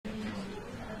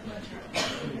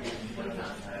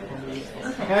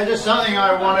Okay, just something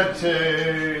I wanted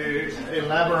to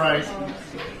elaborate,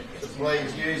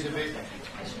 please use a bit,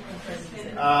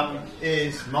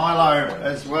 is Milo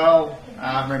as well.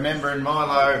 Remember in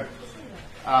Milo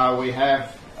we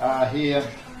have here,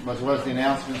 as well as the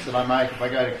announcements that I make, if I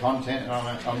go to content, and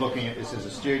I'm looking at this as a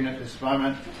student at this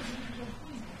moment.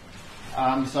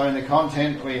 So in the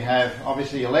content we have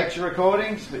obviously your lecture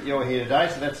recordings, but you're here today,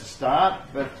 so that's a start.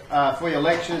 But for your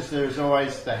lectures there's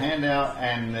always the handout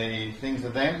and the things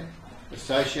of them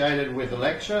associated with the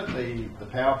lecture, the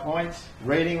PowerPoints,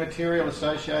 reading material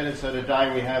associated. So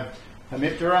today we have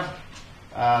Hemiptera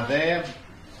there.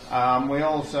 We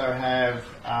also have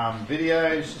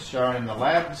videos shown in the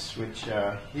labs, which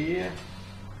are here.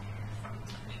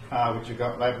 Which we've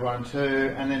got lab 1 and 2,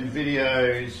 and then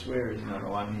videos, where is another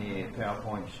one here,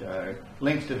 PowerPoint show,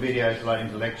 links to videos relating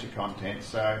to lecture content.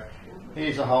 So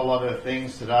here's a whole lot of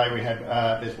things. Today we had,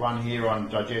 there's one here on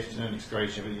digestion and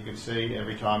excretion, but you can see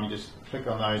every time you just click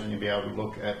on those and you'll be able to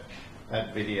look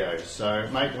at videos. So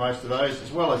make the most of those,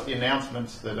 as well as the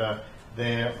announcements that are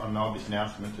there. An obvious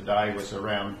announcement today was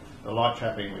around the light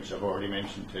trapping, which I've already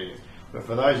mentioned to you. But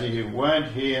for those of you who weren't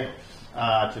here,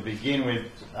 to begin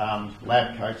with,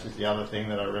 lab coats is the other thing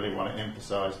that I really want to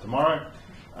emphasise tomorrow.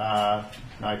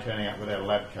 No turning up without a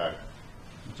lab coat.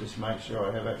 Just make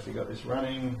sure I have actually got this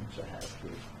running, which I have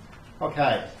here.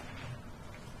 Okay,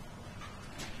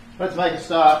 let's make a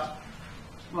start.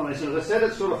 Well, as I said,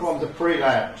 it sort of forms a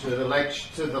pre-lab to the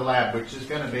lecture, to the lab, which is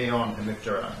going to be on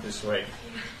Hemiptera this week.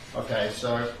 Okay,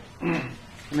 so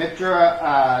Hemiptera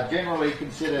are generally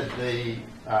considered the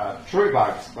true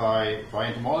bugs by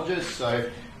entomologists. So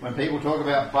when people talk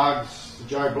about bugs,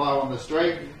 Joe Blow on the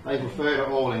street, they refer to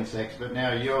all insects. But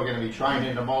now you're going to be trained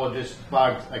entomologists.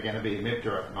 Bugs are going to be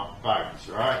Hemiptera, not bugs,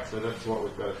 right? So that's what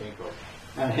we've got to think of.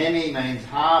 And hemi means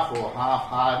half or half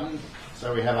hardened.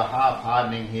 So we have a half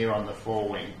hardening here on the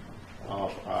forewing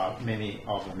of many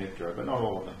of Hemiptera, but not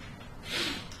all of them.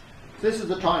 This is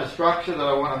the kind of structure that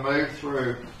I want to move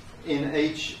through in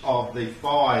each of the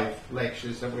 5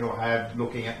 lectures that we will have,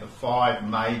 looking at the 5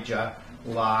 major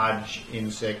large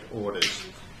insect orders.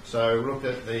 So we looked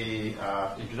at the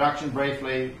introduction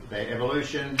briefly, their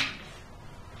evolution,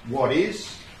 what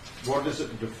does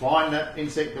it define that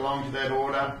insect belong to that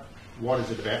order, what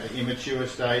is it about the immature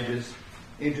stages,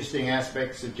 interesting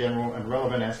aspects of general and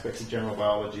relevant aspects of general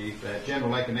biology, their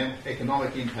general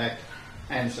economic impact,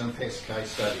 and some pest case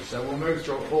studies. So we'll move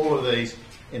through all of these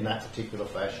in that particular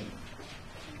fashion.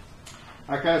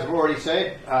 Okay, as I've already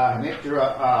said,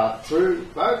 Hemiptera are true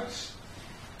bugs,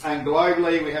 and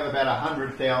globally we have about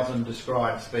 100,000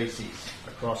 described species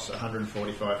across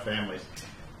 145 families.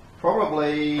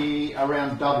 Probably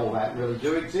around double that really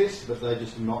do exist, but they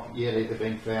just not yet either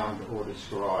been found or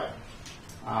described.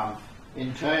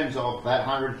 In terms of that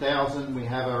 100,000, we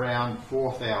have around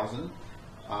 4,000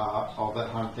 of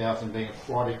that 100,000 being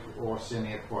aquatic or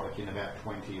semi-aquatic in about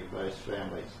 20 of those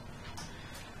families.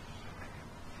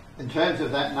 In terms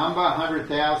of that number,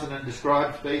 100,000 in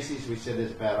described species, we said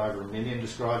there's about over 1 million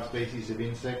described species of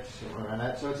insects, around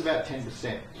that. So it's about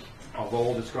 10% of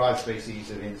all described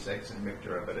species of insects in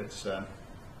Hemiptera, but it's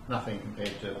nothing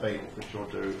compared to beetles, which we'll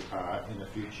do in a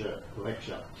future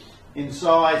lecture. In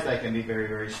size, they can be very,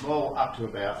 very small, up to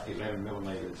about 11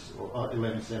 millimetres or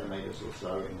 11 centimetres or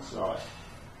so in size.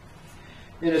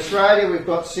 In Australia, we've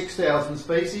got 6,000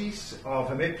 species of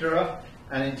Hemiptera,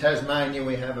 and in Tasmania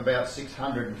we have about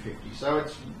 650. So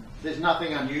there's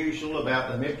nothing unusual about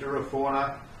the Hemiptera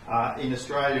fauna in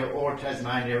Australia or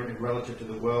Tasmania relative to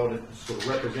the world. It's sort of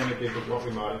representative of what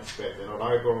we might expect. They're not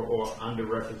over or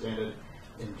underrepresented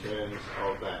in terms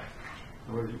of that.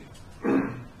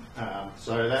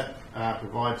 So that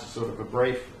provides a sort of a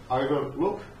brief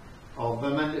overlook of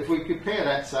them. And if we compare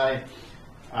that, say,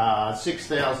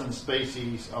 6,000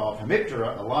 species of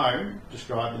Hemiptera alone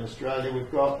described in Australia,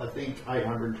 we've got, I think,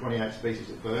 828 species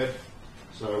of bird,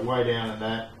 so way down at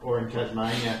that. Or in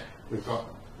Tasmania, we've got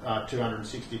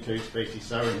 262 species.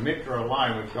 So in Hemiptera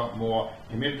alone, we've got more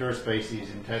Hemiptera species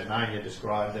in Tasmania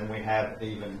described than we have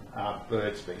even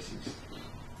bird species.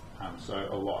 So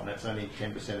a lot, and that's only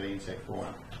 10% of the insect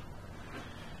fauna.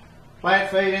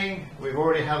 Plant feeding, we've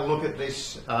already had a look at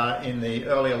this in the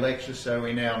earlier lectures, so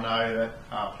we now know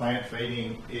that plant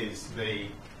feeding is the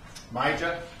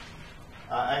major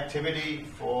activity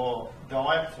for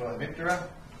diet for Hemiptera.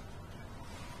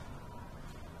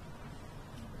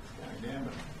 It's going down,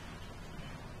 but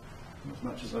not as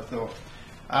much as I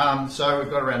thought. So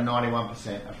we've got around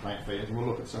 91% of plant feeders, and we'll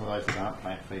look at some of those that aren't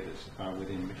plant feeders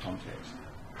within the context.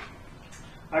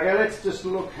 Okay, let's just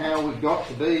look how we got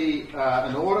to be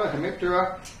an order,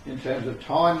 Hemiptera, in terms of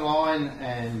timeline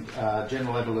and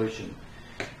general evolution.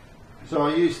 So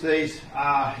I use these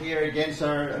here again, so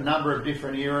a number of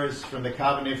different eras from the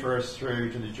Carboniferous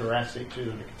through to the Jurassic to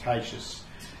the Cretaceous.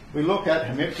 We look at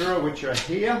Hemiptera, which are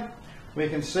here. We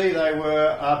can see they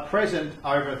were present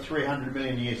over 300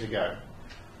 million years ago.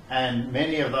 And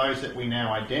many of those that we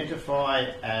now identify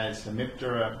as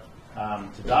Hemiptera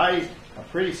today are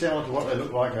pretty similar to what they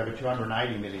looked like over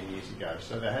 280 million years ago.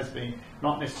 So there has been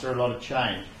not necessarily a lot of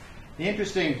change. The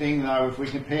interesting thing though, if we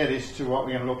compare this to what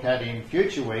we're going to look at in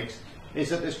future weeks, is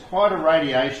that there's quite a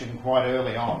radiation quite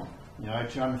early on. You know,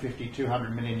 250,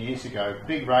 200 million years ago,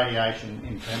 big radiation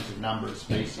in terms of number of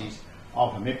species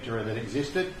of Hemiptera that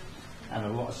existed,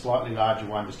 and a slightly larger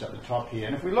one just at the top here.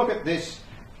 And if we look at this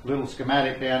little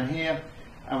schematic down here,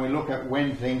 and we look at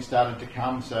when things started to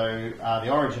come, so the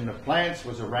origin of plants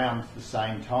was around the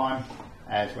same time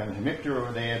as when the Hemiptera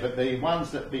were there, but the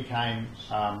ones that became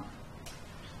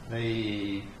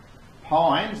the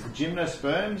pines, the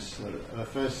gymnosperms, the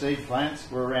first seed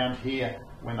plants, were around here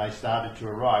when they started to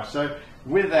arrive. So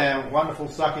with their wonderful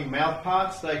sucking mouth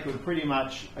parts, they could pretty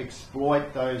much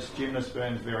exploit those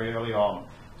gymnosperms very early on.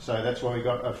 So that's why we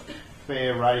got a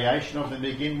fair radiation of them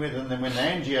to begin with, and then when the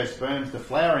angiosperms, the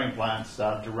flowering plants,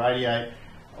 started to radiate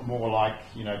more like,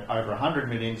 you know, over 100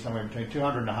 million, somewhere between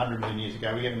 200 and 100 million years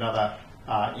ago, we get another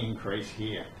increase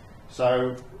here.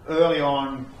 So early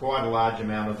on, quite a large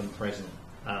amount of them present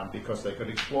because they could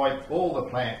exploit all the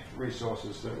plant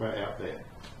resources that were out there.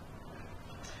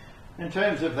 In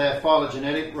terms of their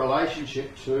phylogenetic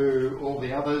relationship to all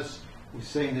the others, we've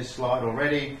seen this slide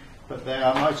already, but they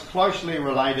are most closely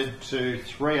related to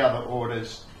three other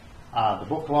orders, the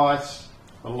book lice,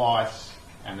 the lice,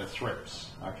 and the thrips.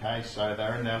 Okay, so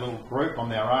they're in their little group on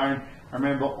their own.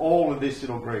 Remember, all of this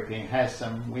little grouping has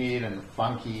some weird and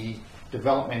funky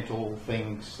developmental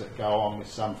things that go on with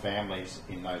some families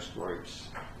in those groups,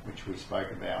 which we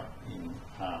spoke about in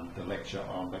the lecture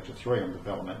on lecture 3 on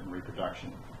development and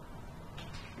reproduction.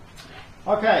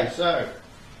 Okay, so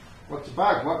what's a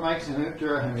bug? What makes a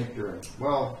Hemiptera Hemiptera?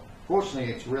 Well, fortunately,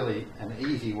 it's really an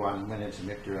easy one when it's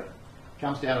Hemiptera. It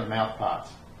comes down to mouth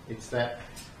parts. It's that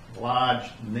large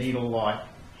needle-like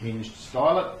hinged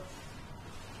stylet,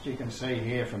 which you can see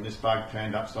here from this bug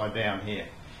turned upside down here.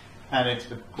 And it's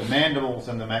the mandibles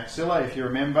and the maxilla, if you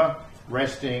remember,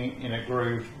 resting in a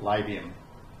grooved labium.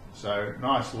 So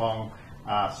nice long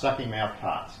sucking mouth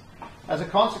parts. As a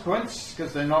consequence,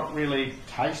 because they're not really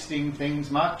tasting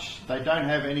things much, they don't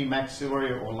have any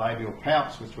maxillary or labial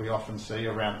pouch, which we often see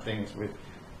around things with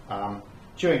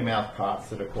chewing mouth parts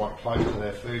that are quite close to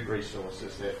their food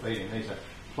resources they're feeding. These are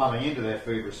plumbing into their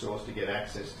food resource to get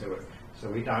access to it. So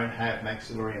we don't have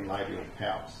maxillary and labial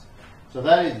pouch. So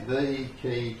that is the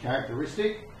key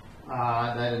characteristic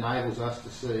that enables us to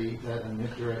see that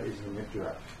Hemiptera is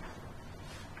Hemiptera.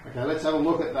 Okay, let's have a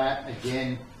look at that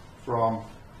again from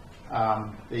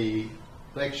the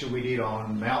lecture we did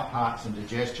on mouth parts and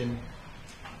digestion.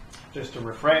 Just to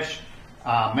refresh,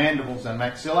 mandibles and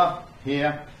maxilla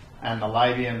here, and the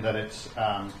labium that it's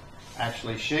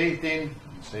actually sheathed in. You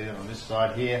can see that on this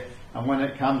side here. And when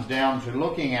it comes down to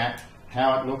looking at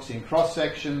how it looks in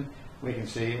cross-section, we can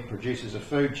see it produces a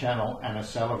food channel and a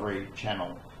salivary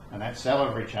channel. And that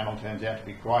salivary channel turns out to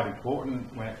be quite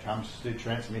important when it comes to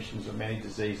transmissions of many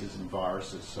diseases and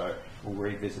viruses. So we'll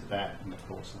revisit that in the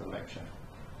course of the lecture.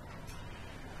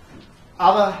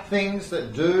 Other things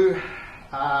that do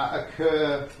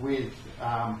occur with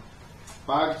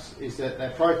bugs is that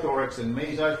their prothorax and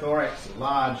mesothorax are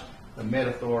large, the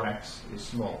metathorax is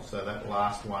small. So that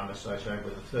last one associated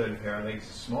with the third pair of legs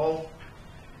is small.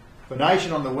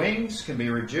 Venation on the wings can be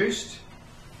reduced,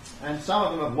 and some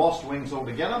of them have lost wings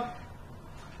altogether.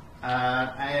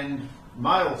 And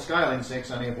male scale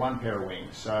insects only have one pair of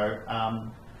wings, so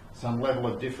some level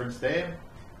of difference there,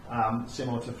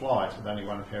 similar to flies with only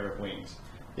one pair of wings.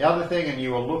 The other thing, and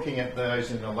you were looking at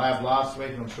those in the lab last week,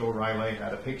 and I'm sure Raylene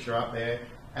had a picture up there,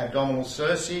 abdominal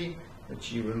cerci,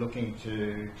 which you were looking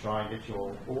to try and get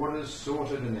your orders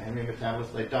sorted in the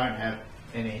hemimetabolist. They don't have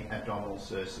any abdominal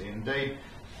cerci. Indeed,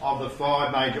 of the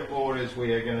 5 major orders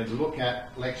we are going to look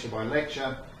at lecture by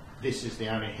lecture, this is the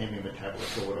only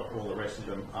hemimetabolist order. All the rest of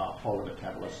them are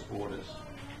polymetabolist orders.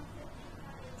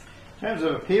 In terms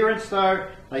of appearance though,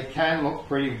 they can look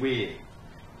pretty weird.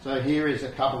 So here is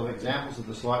a couple of examples of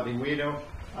the slightly weirder.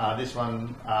 This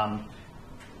one,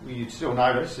 you'd still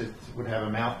notice it would have a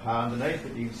mouth part underneath,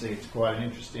 but you can see it's quite an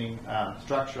interesting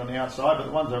structure on the outside. But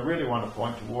the ones I really want to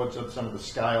point towards are some of the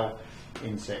scale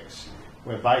insects,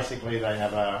 where basically they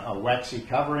have a waxy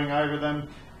covering over them.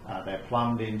 They're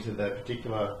plumbed into the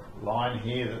particular line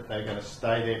here that they're going to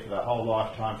stay there for the whole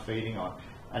lifetime feeding on.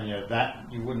 And that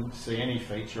you wouldn't see any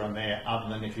feature on there other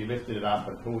than if you lifted it up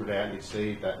and pulled it out, you'd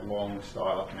see that long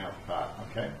stylet mouth part.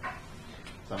 Okay.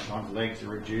 Sometimes legs are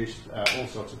reduced, all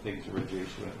sorts of things are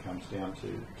reduced when it comes down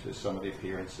to some of the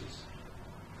appearances.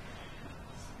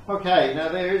 Okay, now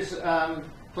there is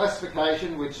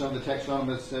classification which some of the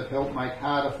taxonomists have helped make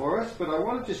harder for us, but I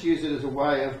want to just use it as a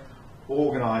way of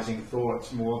organising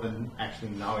thoughts more than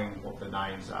actually knowing what the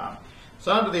names are.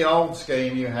 So under the old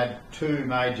scheme you had two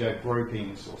major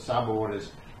groupings or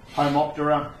suborders,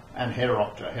 Hemiptera and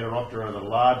Heteroptera. Heteroptera are the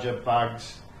larger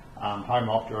bugs,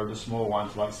 Hemiptera are the small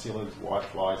ones like psyllids,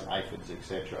 whiteflies, aphids,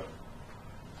 etc.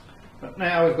 But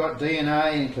now we've got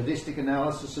DNA and cladistic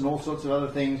analysis and all sorts of other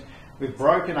things. We've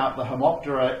broken up the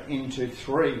Hemiptera into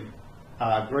three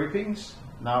groupings,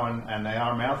 known, and they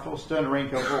are a mouthful: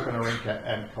 Sternorhyncha, Orchiorhyncha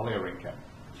and Coleorhyncha.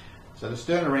 So the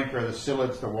Sternorhyncha are the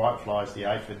psyllids, the whiteflies, the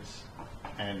aphids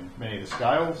and many of the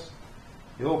scales.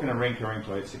 The Orchiorhyncha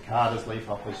includes cicadas,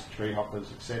 leafhoppers,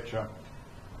 treehoppers, etc.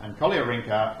 And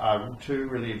Coleorhyncha are two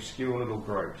really obscure little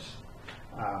groups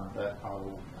that I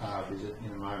will visit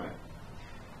in a moment.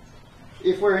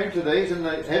 If we're into these, and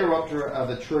the Heteroptera are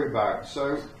the true bugs,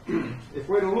 so if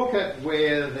we're to look at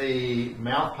where the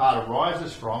mouth part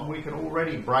arises from, we can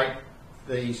already break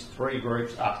these three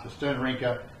groups up: the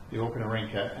Sternorhyncha, the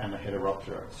Orchiorhyncha and the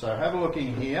Heteroptera. So have a look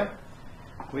in here.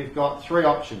 We've got three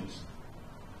options.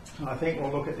 And I think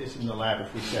we'll look at this in the lab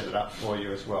if we set it up for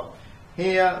you as well.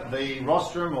 Here, the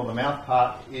rostrum or the mouth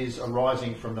part is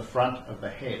arising from the front of the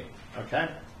head, okay?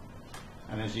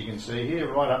 And as you can see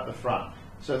here, right up the front.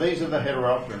 So these are the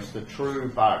Heteropterans, the true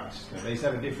bugs. Now, these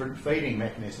have a different feeding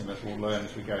mechanism, as we'll learn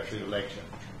as we go through the lecture.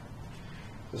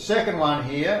 The second one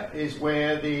here is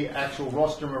where the actual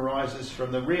rostrum arises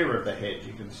from the rear of the head.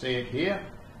 You can see it here,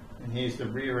 and here's the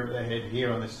rear of the head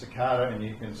here on this cicada, and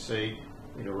you can see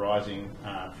it arising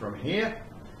from here.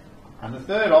 And the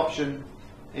third option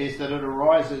is that it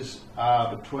arises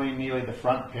between nearly the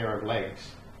front pair of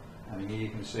legs. And here you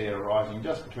can see it arising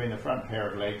just between the front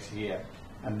pair of legs here.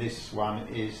 And this one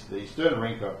is the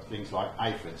Sternorhyncha, things like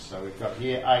aphids. So we've got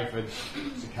here aphids,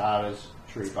 cicadas,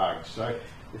 true bugs. So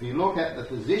if you look at the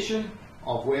position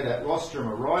of where that rostrum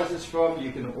arises from,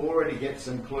 you can already get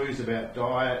some clues about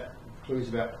diet, clues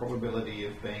about probability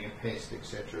of being a pest,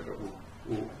 etc. But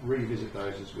we'll revisit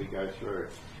those as we go through.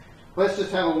 Let's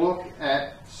just have a look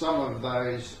at some of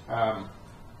those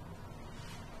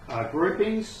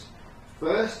groupings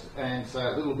first and say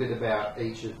a little bit about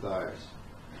each of those.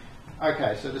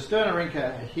 Okay, so the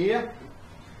Sternorhyncha are here,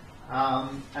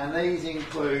 and these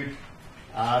include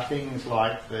things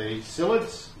like the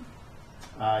psyllids.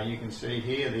 You can see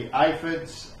here the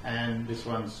aphids, and this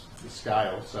one's the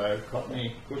scale, so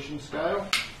cottony cushion scale.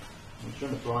 I'm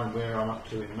trying to find where I'm up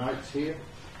to in notes here.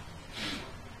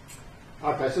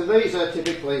 Okay, so these are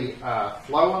typically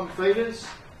phloem feeders,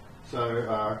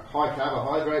 so high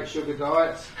carbohydrate sugar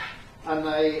diets, and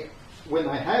when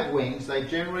they have wings, they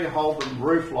generally hold them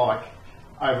roof-like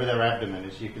over their abdomen,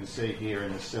 as you can see here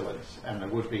in the psyllids, and there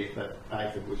would be if that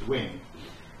aphid was winged.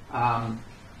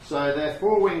 So their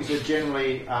forewings are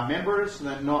generally membranous, and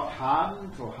they're not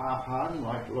hardened or half-hardened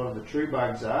like a lot of the true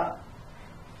bugs are,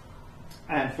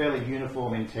 and fairly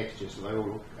uniform in texture, so they all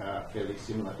look fairly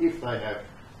similar if they have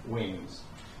wings.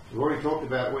 We've already talked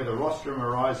about where the rostrum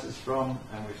arises from,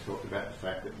 and we've talked about the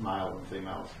fact that male and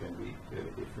females can be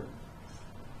fairly different.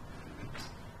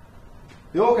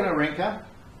 The Orchiorhyncha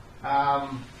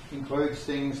includes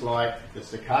things like the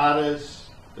cicadas,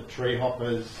 the tree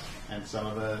hoppers, and some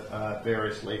of the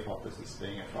various leaf hoppers, this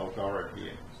being a fulgura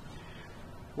here.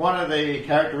 One of the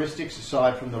characteristics,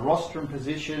 aside from the rostrum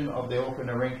position of the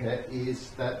Orchiorhyncha, is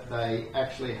that they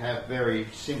actually have very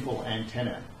simple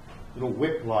antennae, little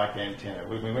whip-like antennae.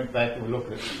 When we went back and we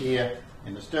looked at it here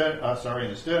in the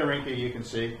Sternorhyncha, you can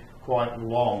see quite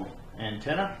long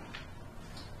antennae.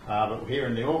 But here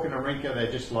in the Orchiorhyncha,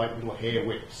 they're just like little hair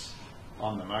whips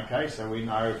on them, okay? So we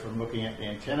know from looking at the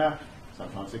antenna,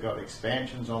 sometimes they've got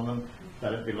expansions on them,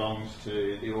 that it belongs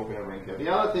to the Orchiorhyncha. The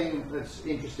other thing that's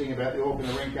interesting about the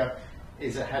Orchiorhyncha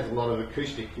is it has a lot of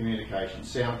acoustic communication,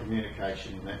 sound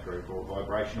communication in that group, or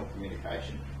vibrational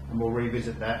communication. And we'll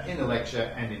revisit that in the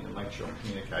lecture and in the lecture on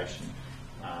communication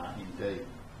indeed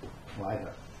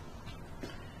later.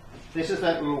 This is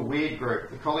that little weird group,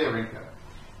 the Coleorhyncha.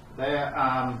 They're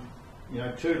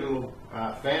two little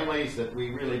families that we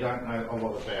really don't know a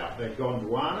lot about. They're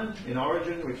Gondwanan in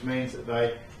origin, which means that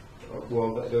they're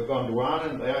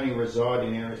Gondwanan. They only reside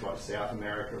in areas like South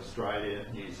America, Australia,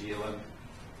 New Zealand,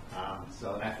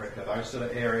 Southern Africa, those sort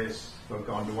of areas for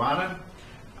Gondwanan.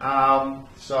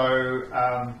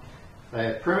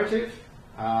 They're primitive.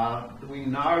 We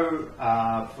know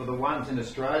for the ones in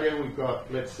Australia, we've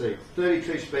got, let's see,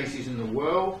 32 species in the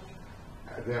world,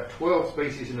 about 12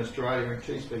 species in Australia and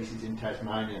 2 species in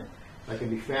Tasmania. They can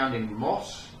be found in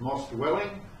moss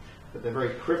dwelling, but they're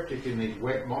very cryptic in these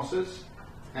wet mosses,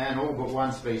 and all but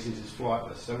one species is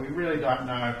flightless. So we really don't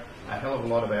know a hell of a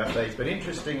lot about these. But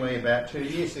interestingly, about 2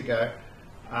 years ago,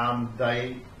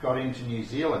 they got into New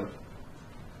Zealand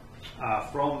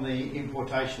from the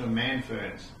importation of man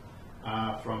ferns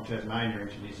from Tasmania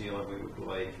into New Zealand, we would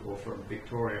believe, or from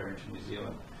Victoria into New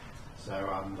Zealand. So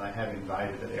they have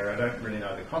invaded that area. I don't really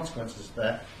know the consequences of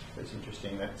that, but it's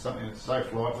interesting that something that's so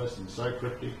flightless and so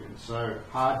cryptic and so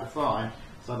hard to find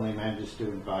suddenly manages to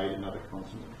invade another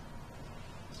continent.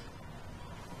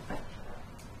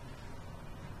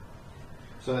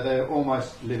 So they're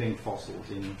almost living fossils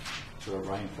in sort of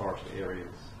rainforest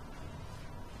areas.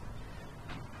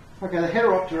 Okay, the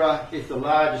Hemiptera is the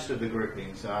largest of the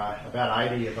groupings.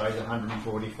 About 80 of those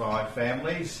 145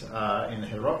 families in the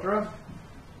Hemiptera.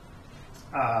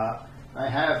 They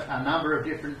have a number of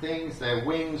different things. Their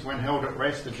wings, when held at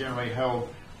rest, are generally held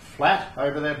flat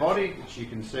over their body, which you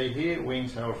can see here,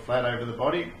 wings held flat over the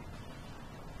body,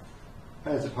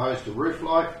 as opposed to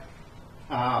roof-like.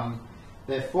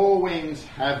 Their forewings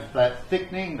have that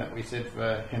thickening that we said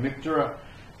for Hemiptera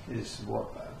is what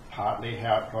partly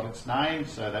how it got its name.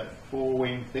 So that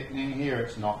forewing thickening here,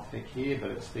 it's not thick here, but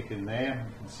it's thickened there.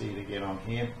 You can see it again on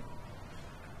here.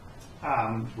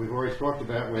 We've already talked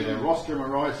about where their rostrum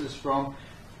arises from.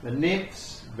 The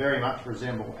nymphs very much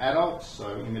resemble adults,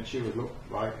 so immature would look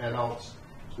like adults.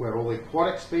 It's where all the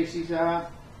aquatic species are.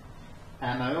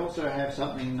 And they also have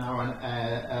something known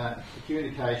as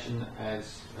communication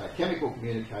as chemical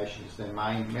communication is their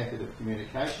main method of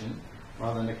communication,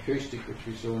 rather than acoustic, which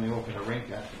we saw in the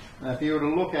Orchidorhyncha. Now, if you were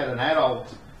to look at an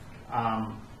adult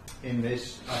in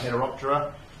this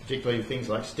Heteroptera, particularly things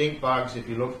like stink bugs, if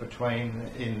you look between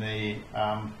in the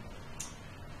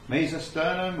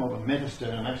mesosternum or the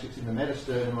metasternum, actually it's in the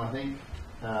metasternum, I think.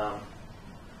 Let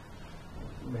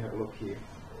me have a look here.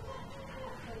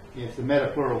 Yes, the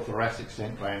metapleural thoracic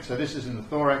scent gland. So this is in the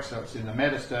thorax, so it's in the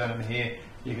metasternum here.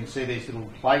 You can see these little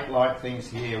plate-like things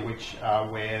here, which are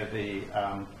where the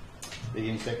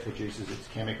insect produces its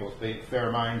chemicals, be it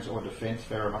pheromones or defence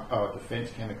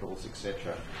chemicals,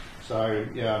 etc. So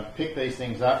pick these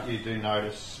things up. You do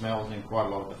notice smells in quite a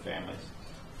lot of the families.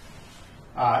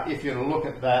 If you were to look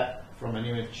at that from an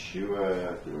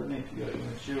immature, do I need to go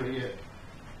immature yet?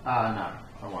 No,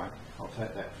 I won't. I'll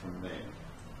take that from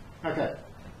there. Okay.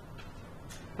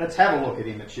 Let's have a look at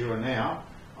immature now,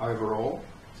 overall.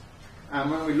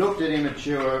 When we looked at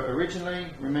immature originally,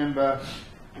 remember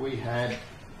we had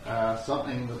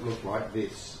something that looked like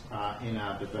this in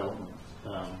our development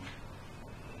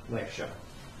lecture.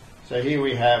 So here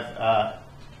we have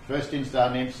first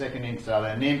instar nymphs, second instar.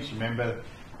 They're nymphs, remember,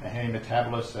 they're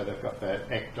hemimetabolous, so they've got the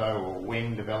ecto or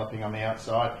wing developing on the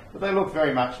outside, but they look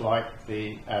very much like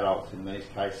the adults in these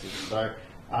cases. So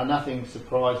nothing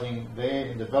surprising there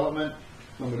in development.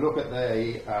 When we look at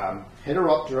the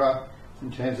Heteroptera,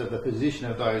 in terms of the position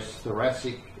of those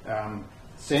thoracic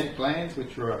scent glands,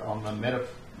 which are on the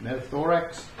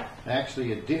metathorax, they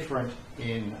actually are different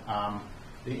in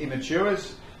the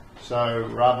immatures. So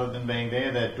rather than being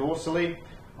there, they're dorsally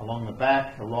along the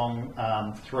back, along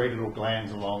 3 little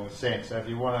glands along the scent. So if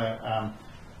you want to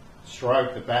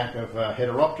stroke the back of a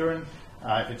Heteropteran,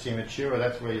 if it's immature,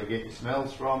 that's where you'll get your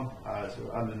smells from. So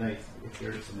underneath, if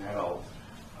it's an adult.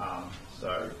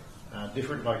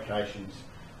 Different locations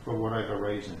for whatever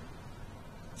reason.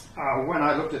 When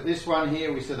I looked at this one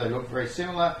here, we said they look very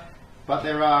similar, but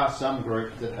there are some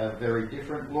groups that have very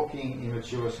different looking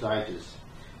immature stages.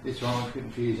 This one will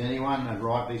confuse anyone, and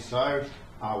rightly so.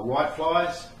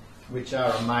 Whiteflies, which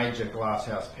are a major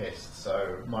glasshouse pest,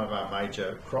 so one of our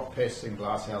major crop pests and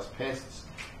glasshouse pests.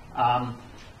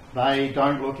 They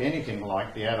don't look anything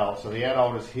like the adult. So the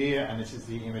adult is here and this is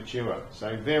the immature.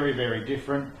 So very, very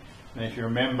different. And if you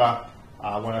remember,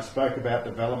 when I spoke about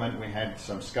development, we had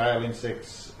some scale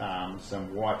insects, some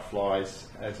whiteflies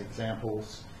as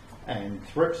examples, and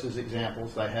thrips as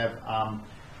examples. They have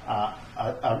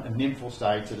a nymphal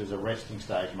stage that is a resting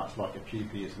stage, much like a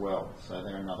pupae as well. So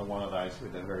they're another one of those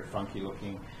with a very funky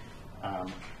looking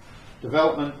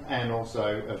development and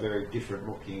also a very different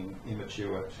looking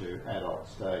immature to adult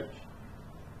stage.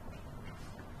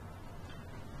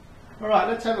 Alright,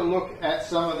 let's have a look at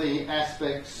some of the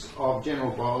aspects of general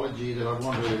biology that I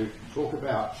want to talk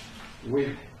about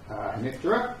with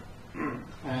Hemiptera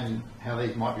and how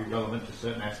these might be relevant to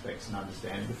certain aspects and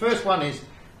understanding. The first one is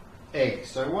eggs.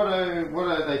 So what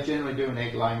do they generally do in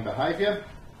egg laying behaviour?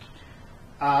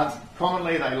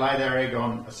 Commonly they lay their egg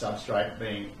on a substrate,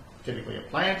 being typically a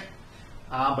plant,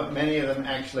 but many of them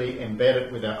actually embed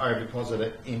it with an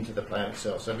ovipositor into the plant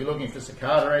itself. So if you're looking for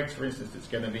cicada eggs, for instance, it's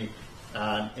going to be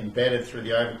embedded through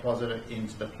the ovipositor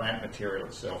into the plant material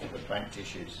itself, the plant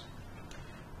tissues.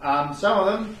 Some of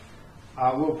them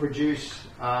will produce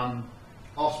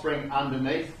offspring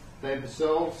underneath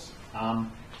themselves.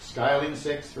 Scale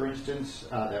insects, for instance,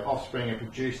 their offspring are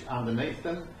produced underneath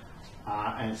them,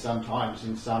 and sometimes,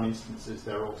 in some instances,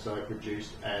 they're also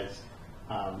produced as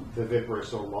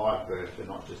viviparous or live birth, but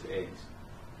not just eggs.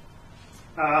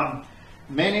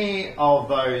 Many of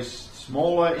those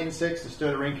smaller insects, the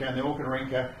Sternorhyncha and the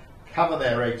Orchiorhyncha, cover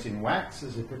their eggs in wax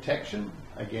as a protection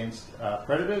against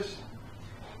predators.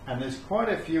 And there's quite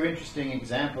a few interesting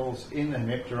examples in the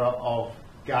Hemiptera of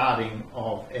guarding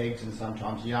of eggs and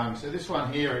sometimes young. So this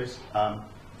one here is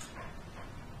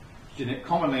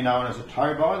commonly known as a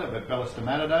toe biter, but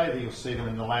Bellistomatidae. You'll see them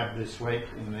in the lab this week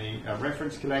in the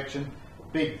reference collection.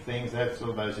 Big things, that's sort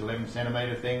of those 11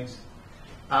 centimetre things.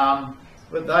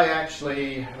 But they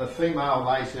actually, the female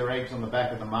lays their eggs on the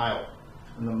back of the male,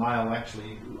 and the male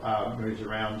actually moves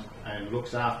around and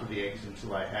looks after the eggs until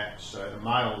they hatch. So the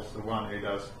male's the one who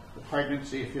does the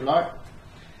pregnancy, if you like.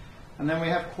 And then we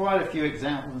have quite a few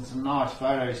examples and some nice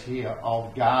photos here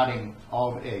of guarding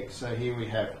of eggs. So here we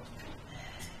have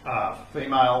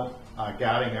female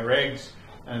guarding her eggs,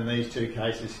 and in these two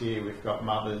cases here we've got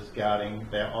mothers guarding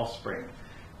their offspring.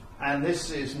 And this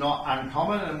is not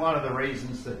uncommon, and one of the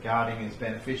reasons that guarding is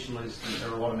beneficial is that there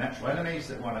are a lot of natural enemies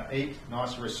that want to eat.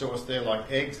 Nice resource there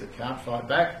like eggs that can't fight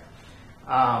back,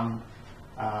 and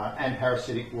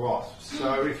parasitic wasps.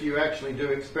 So if you actually do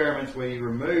experiments where you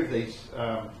remove these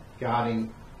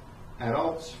guarding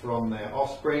adults from their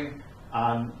offspring,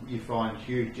 you find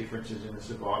huge differences in the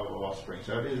survival of offspring.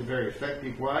 So it is a very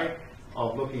effective way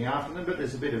of looking after them, but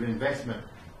there's a bit of investment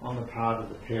on the part of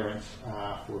the parents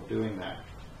for doing that.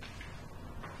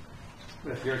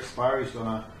 But if you're exposed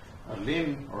on a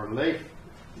limb or a leaf,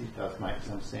 it does make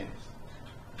some sense.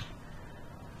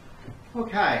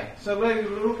 Okay, so we'll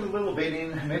look a little bit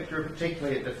in Hemiptera,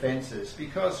 particularly at defences,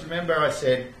 because remember I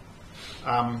said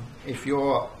if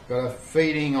you're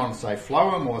feeding on, say,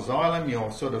 phloem or xylem,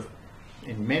 you're sort of,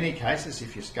 in many cases,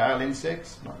 if you scale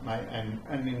insects,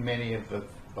 and in many of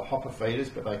the hopper feeders,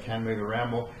 but they can move around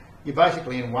more, you're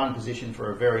basically in one position for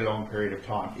a very long period of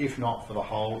time, if not for the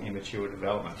whole immature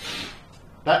development.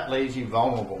 That leaves you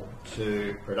vulnerable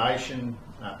to predation,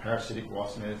 parasitic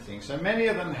wasps and everything. So many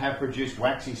of them have produced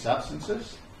waxy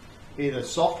substances, either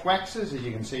soft waxes, as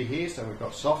you can see here, so we've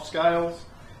got soft scales,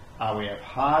 we have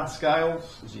hard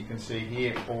scales, as you can see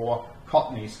here, or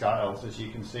cottony scales, as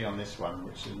you can see on this one,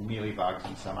 which is mealybugs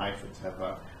and some aphids have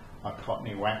a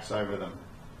cottony wax over them.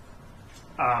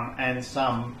 And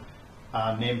some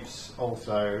nymphs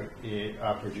also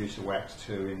produce a wax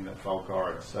too in the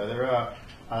Fulgorids. So there are,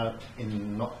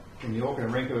 in the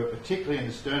Orchiorhyncha, but particularly in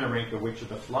the Sternorhyncha, which are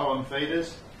the phloem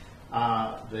feeders,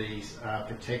 these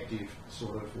protective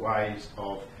sort of ways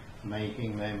of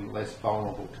making them less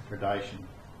vulnerable to predation.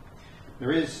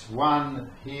 There is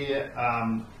one here,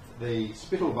 the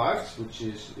spittlebugs, which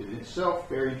is in itself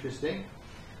very interesting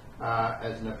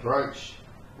as an approach,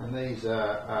 and these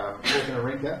are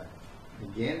Orchiorhyncha,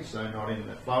 again, so not in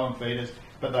the phloem feeders,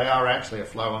 but they are actually a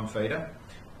phloem feeder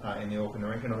in the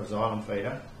Orchiorhyncha, not a xylem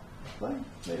feeder.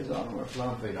 They're xylem or a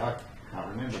phloem feeder. I can't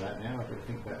remember that now, I've got to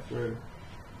think that through.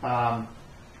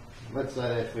 Let's say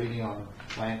they're feeding on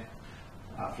plant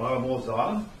phloem or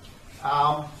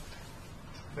xylem.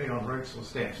 Feed on roots or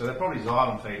stems, so they're probably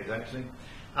xylem feeders actually.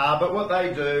 But what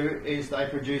they do is they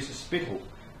produce a spittle.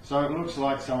 So it looks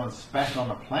like someone spat on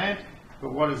a plant,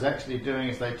 but what it's actually doing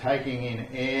is they're taking in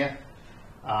air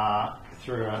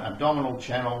through an abdominal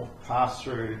channel, pass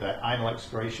through the anal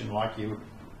excretion like you would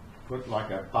put like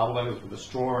a bubble with a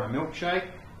straw in a milkshake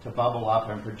to bubble up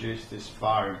and produce this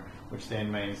foam, which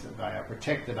then means that they are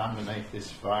protected underneath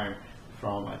this foam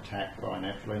from attack by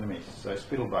natural enemies, so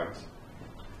spittlebugs.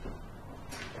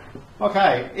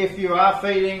 Okay, if you are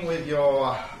feeding with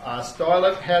your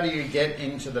stylet, how do you get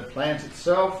into the plant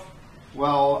itself?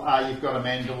 Well, you've got a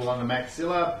mandible and a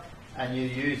maxilla, and you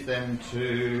use them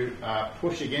to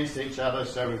push against each other.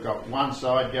 So we've got one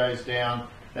side goes down,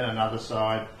 then another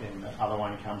side, then the other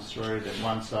one comes through, then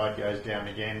one side goes down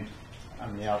again,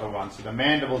 and the other one. So the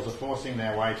mandibles are forcing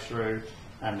their way through,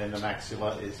 and then the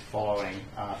maxilla is following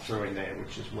through in there,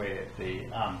 which is where the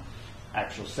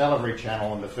actual salivary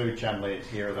channel and the food channel is.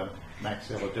 Here are the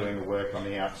maxilla doing the work on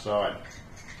the outside.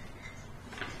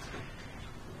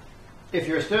 If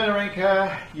you're a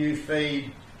Sternorhyncha, you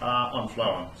feed on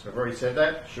phloem. So I've already said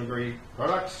that, sugary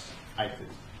products,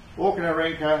 aphids.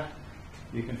 Orchiorhyncha,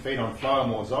 You can feed on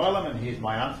phloem or xylem, and here's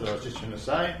my answer I was just going to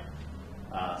say.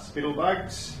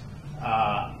 Spittlebugs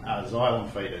are xylem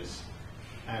feeders,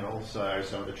 and also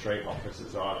some of the tree hoppers are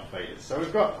xylem feeders. So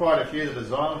we've got quite a few that are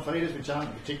xylem feeders, which aren't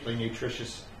a particularly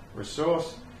nutritious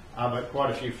resource, but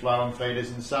quite a few phloem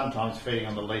feeders, and sometimes feeding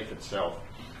on the leaf itself.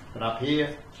 But up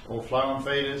here, all phloem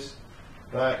feeders.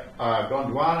 The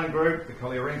Gondwana group, the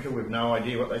Coleorrhyncha, we've no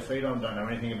idea what they feed on, don't know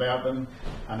anything about them.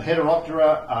 And the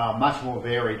Heteroptera are much more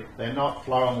varied. They're not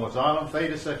phloem or xylem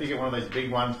feeders, so if you get one of those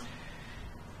big ones,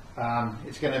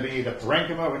 it's going to be either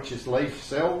parenchyma, which is leaf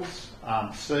cells,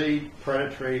 seed,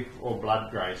 predatory, or blood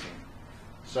grazing.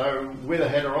 So with a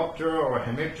Heteroptera or a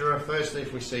Hemiptera, firstly,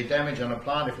 if we see damage on a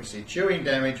plant, if we see chewing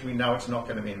damage, we know it's not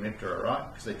going to be a Hemiptera, right?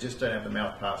 Because they just don't have the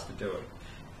mouth parts to do it.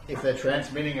 If they're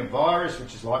transmitting a virus,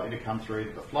 which is likely to come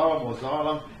through the phloem or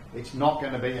xylem, it's not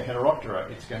going to be a Heteroptera.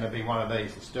 It's going to be one of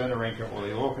these, the Sternorhyncha or the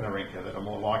Orchinorhyncha, that are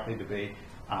more likely to be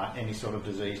any sort of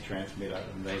disease transmitter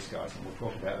than these guys. And we'll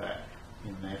talk about that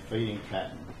in their feeding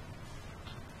pattern.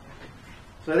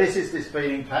 So this is this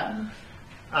feeding pattern.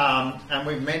 And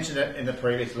we've mentioned it in the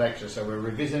previous lecture, so we're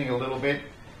revisiting a little bit.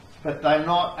 But they're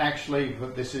not actually,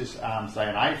 this is, say,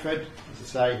 an aphid,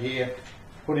 as I say here,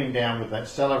 putting down with that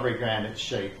salivary gland its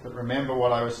sheath. But remember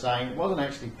what I was saying, it wasn't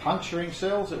actually puncturing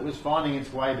cells, it was finding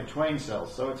its way between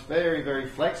cells. So it's very, very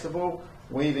flexible,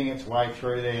 weaving its way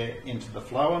through there into the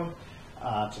phloem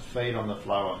to feed on the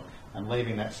phloem and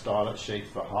leaving that stylet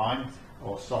sheath behind,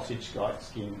 or sausage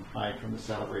skin made from the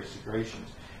salivary secretions.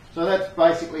 So that's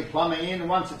basically plumbing in.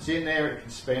 Once it's in there, it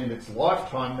can spend its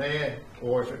lifetime there,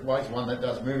 or if it was one that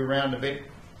does move around a bit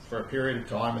for a period of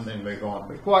time and then move on.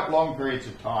 But quite long periods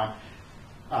of time,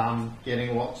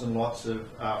 getting lots and lots of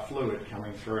fluid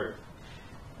coming through.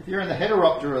 If you're in the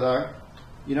Heteroptera though,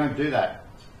 you don't do that.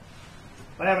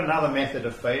 They have another method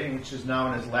of feeding which is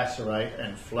known as lacerate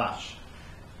and flush.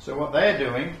 So what they're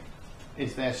doing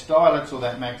is their stylets or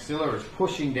that maxilla is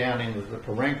pushing down into the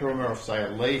parenchyma of, say, a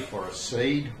leaf or a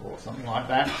seed or something like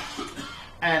that,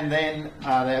 and then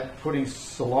they're putting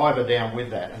saliva down with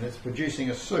that, and it's producing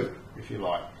a soup, if you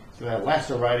like. So they're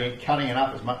lacerating, cutting it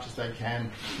up as much as they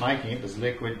can, making it as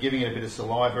liquid, giving it a bit of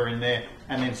saliva in there,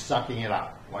 and then sucking it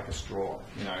up like a straw,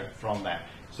 you know, from that.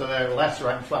 So they're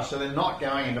lacerate and flush. So they're not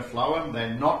going into phloem,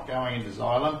 they're not going into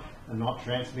xylem, and not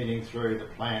transmitting through the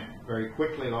plant very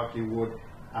quickly like you would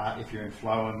if you're in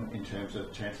phloem in terms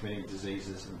of transmitting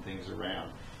diseases and things around.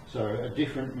 So a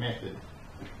different method.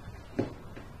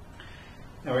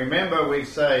 Now remember, we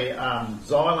say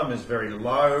xylem is very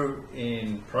low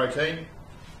in protein,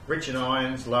 rich in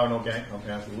ions, low in organic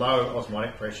compounds, low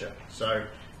osmotic pressure. So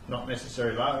not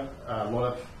necessarily low, a lot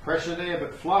of pressure there,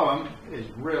 but phloem is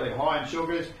really high in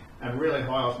sugars and really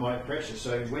high osmotic pressure.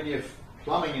 So when you're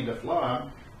plumbing into phloem,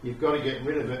 you've got to get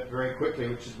rid of it very quickly,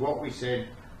 which is what we said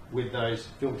with those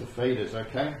filter feeders,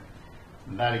 okay?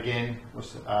 And that again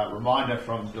was a reminder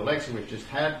from the lecture we've just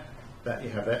had, that you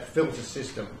have that filter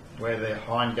system where the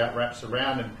hind gut wraps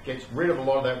around and gets rid of a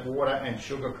lot of that water and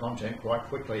sugar content quite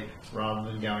quickly,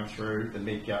 rather than going through the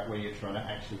mid-gut where you're trying to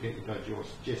actually get your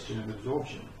digestion and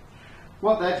absorption.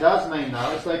 What that does mean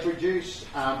though is they produce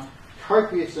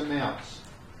copious amounts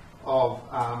of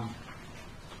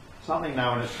something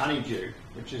known as honeydew,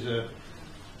 which is a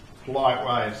polite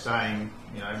way of saying,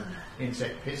 you know,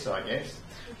 insect piss, I guess.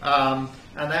 And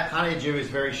that honeydew is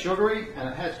very sugary, and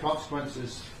it has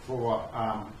consequences for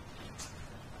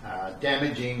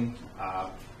damaging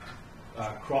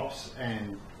crops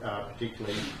and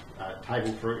particularly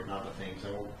table fruit and other things.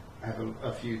 So we'll have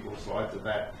a few more slides of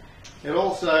that. It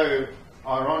also,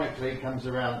 ironically, comes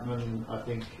around when, I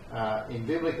think, in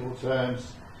biblical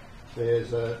terms,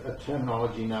 there's a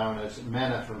terminology known as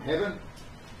manna from heaven,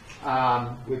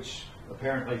 which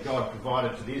apparently God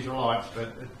provided to the Israelites, but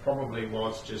it probably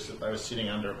was just that they were sitting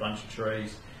under a bunch of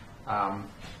trees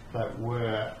that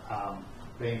were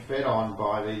being fed on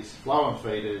by these phloem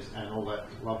feeders, and all that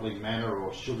lovely manna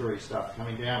or sugary stuff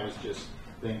coming down was just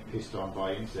being pissed on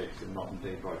by insects and not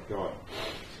indeed by God.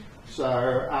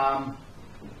 So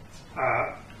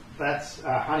that's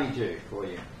honeydew for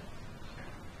you.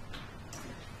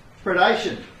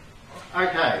 Predation.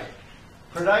 Okay.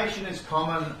 Predation is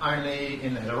common only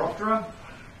in the Heteroptera,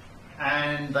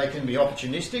 and they can be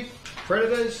opportunistic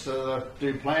predators, so they'll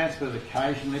do plants but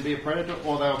occasionally be a predator,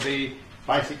 or they'll be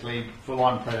basically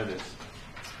full-on predators.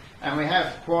 And we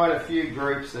have quite a few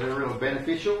groups that are real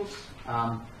beneficials.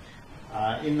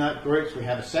 In that groups we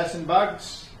have assassin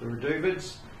bugs, the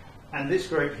reduvids, and this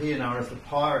group here known as the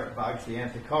pirate bugs, the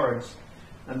anthochorids.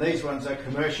 And these ones are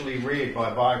commercially reared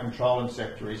by biocontrol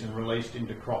insectaries and released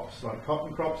into crops, like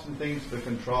cotton crops and things, for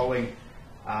controlling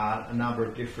a number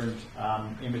of different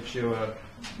immature,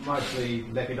 mostly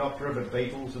Lepidoptera, but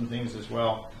beetles and things as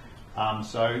well.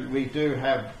 So we do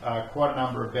have quite a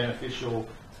number of beneficial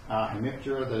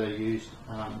Hemiptera that are used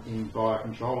in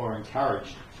biocontrol or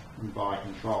encouraged in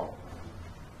biocontrol.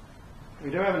 We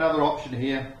do have another option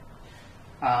here,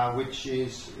 which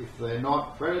is, if they're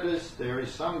not predators, there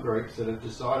is some groups that have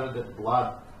decided that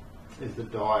blood is the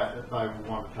diet that they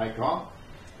want to take on.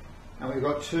 And we've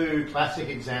got two classic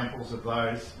examples of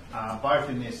those, both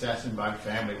in the assassin bug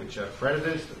family, which are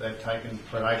predators, but they've taken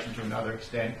predation to another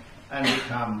extent and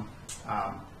become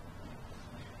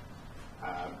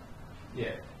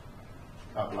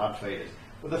blood feeders.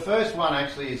 Well, the first one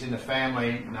actually is in the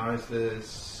family known as the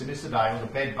Cimicidae, or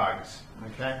the bed bugs.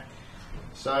 Okay,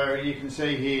 so you can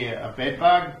see here a bed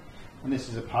bug, and this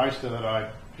is a poster that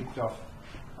I picked off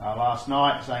last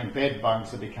night saying bed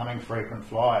bugs are becoming frequent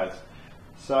flyers.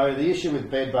 So the issue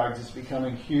with bed bugs is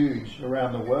becoming huge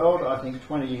around the world. I think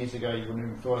 20 years ago you wouldn't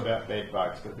have thought about bed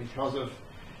bugs, but because of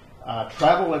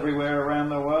travel everywhere around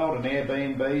the world, and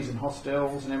Airbnbs and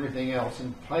hostels and everything else,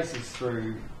 and places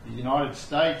through the United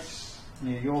States,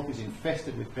 New York is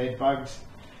infested with bed bugs.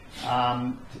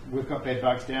 We've got bed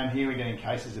bugs down here. We're getting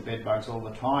cases of bed bugs all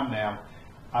the time now,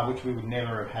 which we would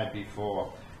never have had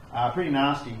before. Pretty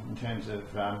nasty in terms of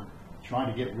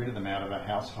trying to get rid of them out of a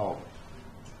household.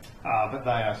 But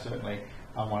they are certainly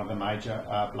one of the major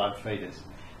blood feeders.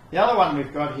 The other one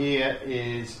we've got here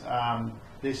is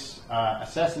this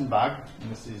assassin bug,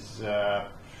 and this is,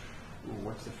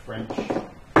 what's the French,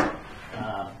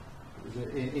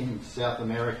 in South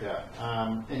America.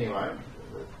 Anyway,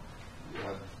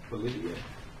 Bolivia,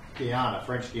 Guyana,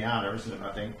 French Guyana, isn't it,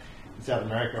 I think, in South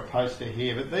America, a poster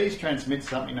here. But these transmit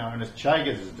something known as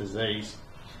Chagas disease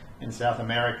in South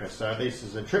America. So this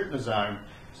is a trypanosome.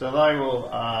 So they will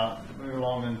move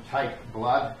along and take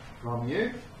blood from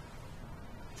you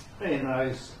in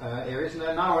those areas. And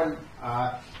they're known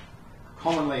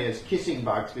commonly as kissing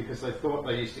bugs because they thought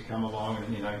they used to come along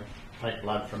and, you know, take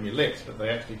blood from your lips, but they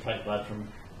actually take blood from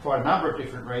quite a number of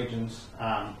different regions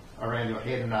around your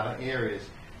head and other areas.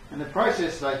 And the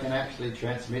process, they can actually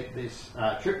transmit this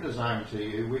trypanosome to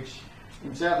you, which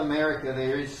in South America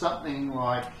there is something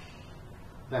like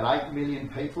about 8 million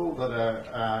people that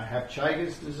have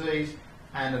Chagas disease,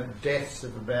 and deaths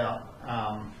of about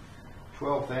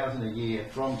 12,000 a year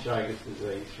from Chagas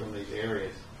disease from these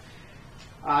areas.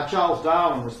 Charles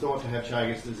Darwin was thought to have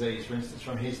Chagas disease, for instance,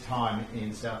 from his time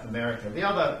in South America. The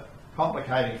other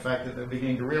complicating factor that we're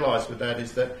beginning to realise with that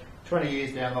is that 20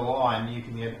 years down the line you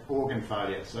can get organ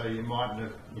failure. So you might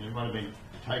have been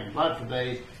taking blood for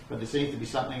these, but there seems to be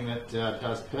something that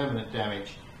does permanent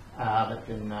damage that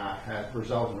can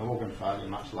result in organ failure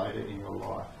much later in your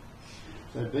life.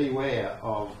 So beware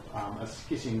of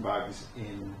kissing bugs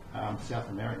in South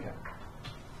America.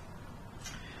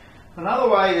 Another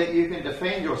way that you can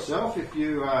defend yourself if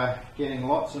you are getting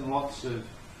lots and lots of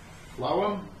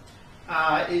phloem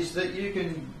is that you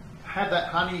can have that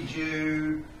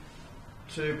honeydew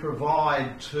to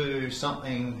provide to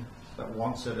something that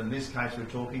wants it. In this case we're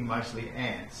talking mostly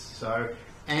ants. So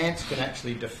ants can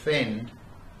actually defend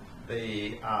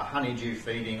the honeydew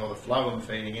feeding or the phloem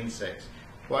feeding insects.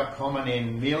 Quite common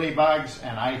in mealybugs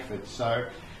and aphids. So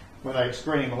when they're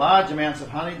excreting large amounts of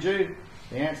honeydew,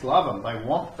 the ants love them. They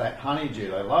want that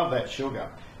honeydew. They love that sugar.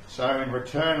 So in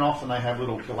return, often they have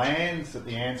little glands that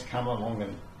the ants come along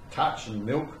and touch and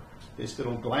milk this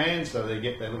little gland, so they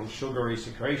get their little sugary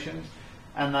secretions,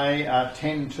 and they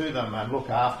tend to them and look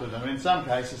after them. In some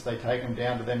cases, they take them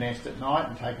down to their nest at night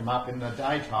and take them up in the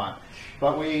daytime.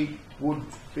 But we would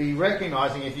be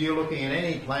recognising, if you're looking at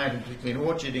any plant, particularly in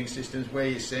orcharding systems, where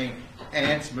you're seeing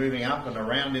ants moving up and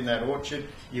around in that orchard,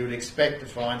 you would expect to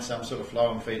find some sort of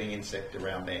phloem feeding insect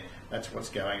around there. That's what's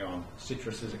going on.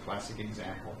 Citrus is a classic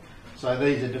example. So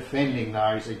these are defending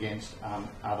those against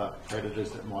other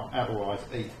predators that might otherwise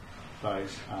eat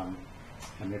those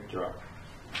Hemiptera.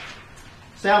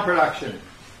 Sound production.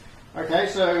 Okay,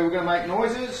 so we're going to make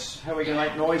noises. How are we going to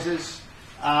make noises?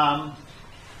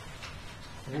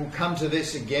 We'll come to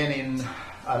this again in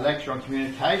a lecture on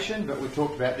communication, but we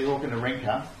talked about the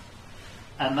orcanorhyncha,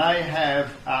 and they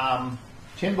have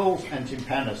tymbals and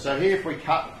tympana. So here, if we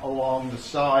cut along the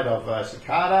side of a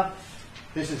cicada,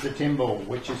 this is the tymbal,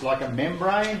 which is like a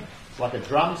membrane, like a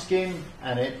drum skin,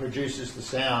 and it produces the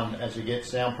sound. As you get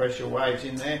sound pressure waves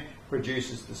in there,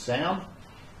 produces the sound.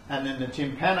 And then the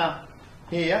tympana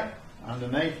here,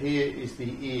 underneath here, is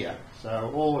the ear.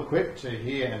 So all equipped to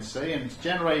hear and see, and it's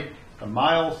generally the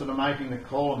males that are making the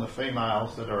call and the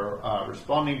females that are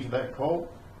responding to that call.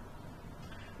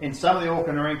 In some of the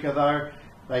orcanorhyncha though,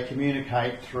 they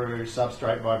communicate through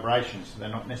substrate vibrations, so they're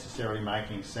not necessarily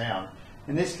making sound.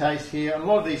 In this case here, a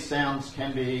lot of these sounds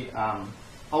can be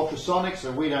ultrasonic,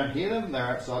 so we don't hear them, they're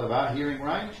outside of our hearing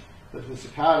range. But with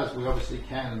cicadas we obviously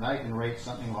can, and they can reach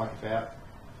something like about,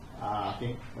 I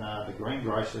think the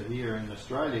greengrocer here in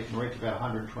Australia can reach about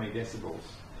 120 decibels,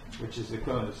 which is the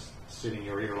equivalent of sitting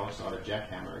your ear alongside a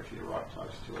jackhammer if you're right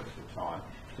close to it at the time.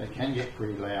 So it can get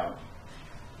pretty loud.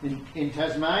 In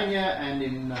Tasmania and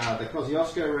in the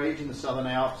Kosciuszko region, the Southern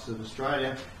Alps of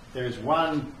Australia, there is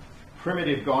one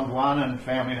primitive Gondwanan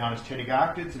family known as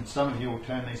Tedigarctids, and some of you will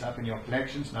turn these up in your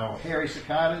collections. They were hairy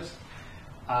cicadas.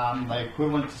 They're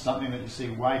equivalent to something that you see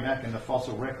way back in the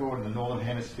fossil record in the Northern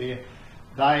Hemisphere.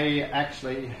 They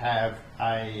actually have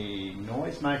a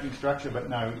noise-making structure but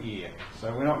no ear.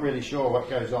 So we're not really sure what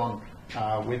goes on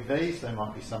with these. There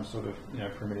might be some sort of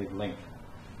primitive link.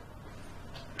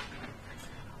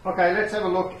 Okay, let's have a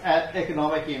look at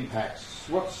economic impacts.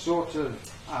 What sort of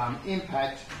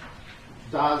impact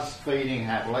does feeding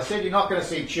have? Well, I said you're not going to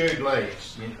see chewed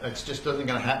leaves. It just doesn't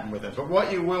going to happen with it. But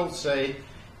what you will see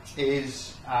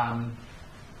is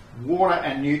water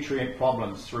and nutrient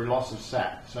problems through loss of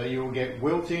sap. So you will get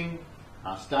wilting,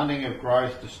 stunting of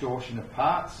growth, distortion of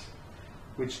parts,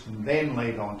 which can then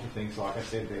lead on to things like I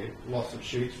said there, loss of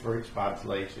shoots, fruits, buds,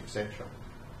 leaves, etc.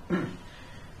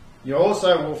 You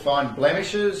also will find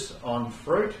blemishes on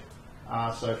fruit,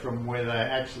 so from where they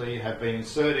actually have been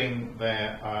inserting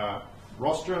their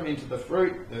rostrum into the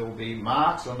fruit, there will be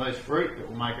marks on those fruit that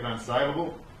will make it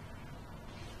unsaleable.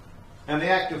 And the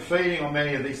act of feeding on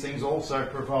many of these things also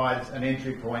provides an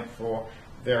entry point for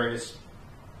various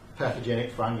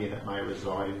pathogenic fungi that may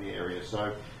reside in the area.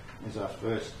 So there's our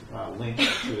first link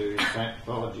to plant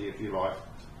pathology, if you like,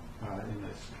 in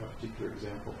this particular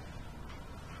example.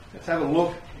 Let's have a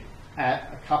look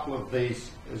at a couple of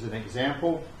these as an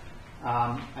example.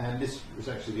 And this is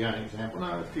actually the only example.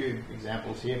 No, a few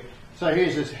examples here. So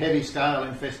here's this heavy scale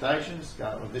infestation.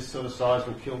 Scale of this sort of size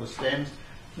will kill the stems.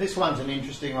 This one's an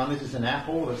interesting one. This is an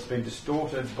apple that's been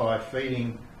distorted by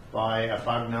feeding by a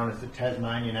bug known as the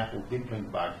Tasmanian apple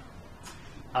dimpling bug.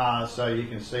 So you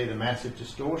can see the massive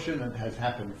distortion that has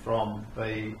happened from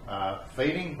the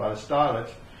feeding by the stylage.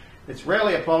 It's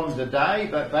rarely a problem today,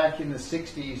 but back in the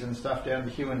 60s and stuff down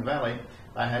the Huon Valley,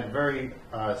 they had very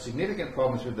significant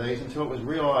problems with these until it was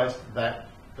realised that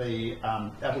the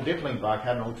apple dimpling bug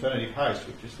had an alternative host,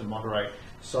 which is the Monterey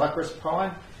cypress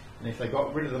pine. And if they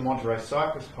got rid of the Monterey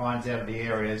cypress pines out of the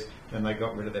areas, then they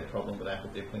got rid of their problem with apple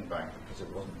dimpling bug because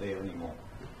it wasn't there anymore.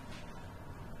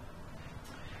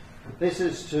 This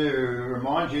is to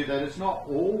remind you that it's not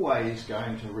always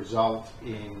going to result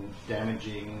in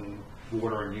damaging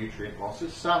water and nutrient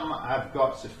losses. Some have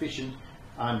got sufficient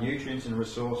nutrients and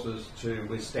resources to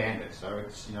withstand it. So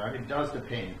it's, it does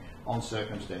depend on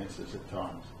circumstances at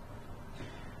times.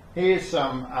 Here's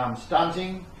some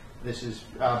stunting. This is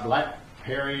black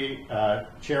cherry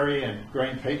and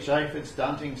green peach aphid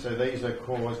stunting. So these are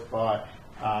caused by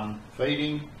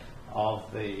feeding of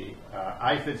the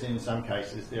aphids. In some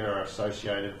cases there are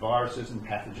associated viruses and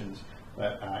pathogens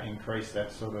that increase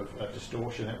that sort of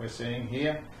distortion that we're seeing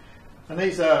here. And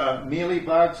these are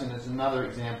mealybugs, and it's another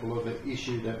example of an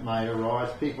issue that may arise.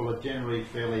 People are generally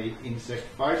fairly insect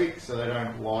phobic, so they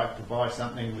don't like to buy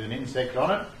something with an insect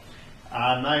on it.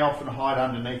 And they often hide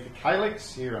underneath the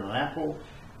calyx here in an apple.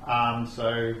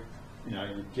 So,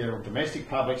 the general domestic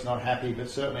public's not happy, but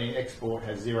certainly export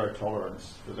has zero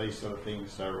tolerance for these sort of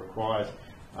things, so it requires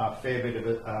a fair bit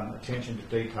of attention to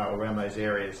detail around those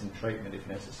areas and treatment if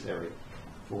necessary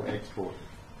for export.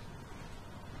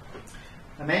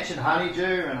 I mentioned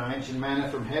honeydew and I mentioned manna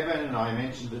from heaven, and I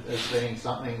mentioned it as being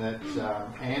something that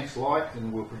ants like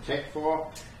and will protect for.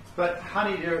 But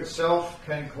honeydew itself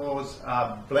can cause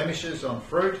blemishes on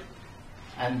fruit,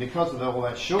 and because of all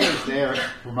that sugars there, it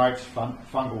promotes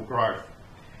fungal growth.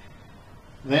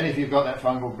 Then if you've got that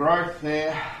fungal growth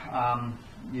there,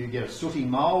 you get a sooty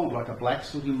mould, like a black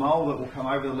sooty mould that will come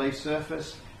over the leaf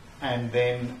surface, and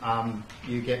then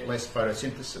you get less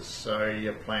photosynthesis, so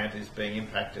your plant is being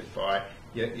impacted by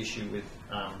your issue with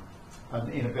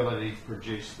an inability to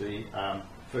produce the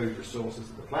food resources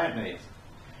that the plant needs.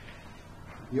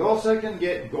 You also can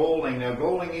get galling. Now,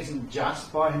 galling isn't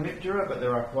just by Hemiptera, but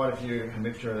there are quite a few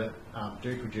Hemiptera that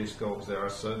do produce galls. There are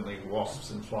certainly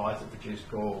wasps and flies that produce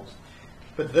galls.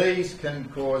 But these can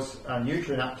cause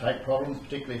nutrient uptake problems,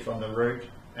 particularly from the root,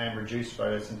 and reduce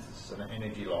photosynthesis and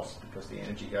energy loss because the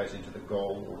energy goes into the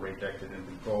gall or redirected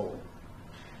into the gall.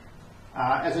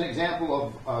 As an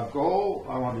example of gall,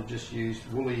 I want to just use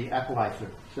woolly apple aphid.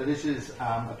 So this is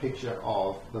a picture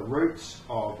of the roots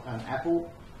of an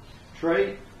apple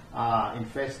tree,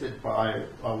 infested by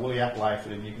woolly apple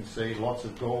aphid, and you can see lots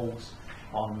of galls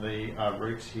on the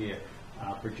roots here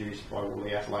produced by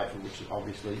woolly apple aphid, which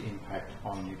obviously impact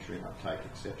on nutrient uptake,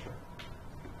 etc.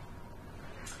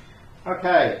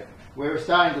 Okay, we're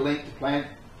starting to link to plant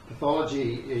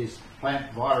pathology is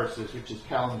plant viruses, which is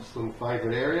Callum's little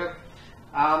favourite area.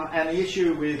 And the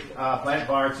issue with plant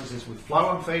viruses is with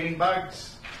phloem feeding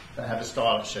bugs that have a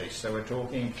stylet sheath. So we're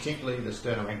talking particularly the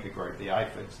Sternorhyncha group, the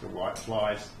aphids, the white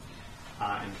flies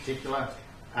in particular,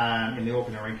 in the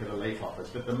Orchinorhyncha, the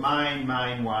leafhoppers. But the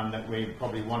main one that we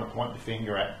probably want to point the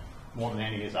finger at more than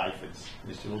any is aphids,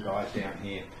 these little guys down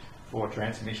here, for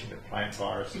transmission of plant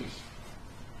viruses.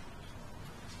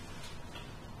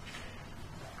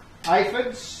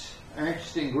 Aphids are an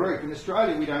interesting group. In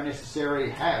Australia, we don't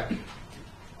necessarily have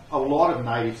a lot of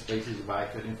native species of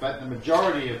aphid. In fact, the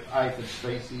majority of aphid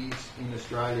species in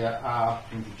Australia are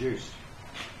introduced.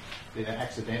 They're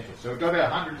accidental. So we've got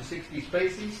about 160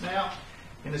 species now.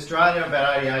 In Australia,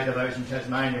 about 88 of those in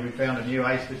Tasmania. We found a new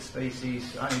aphid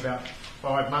species only about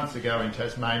 5 months ago in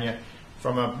Tasmania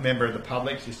from a member of the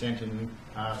public who sent in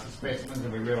some specimens,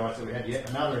 and we realised that we had yet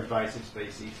another invasive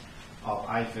species of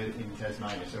aphid in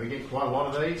Tasmania. So we get quite a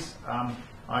lot of these.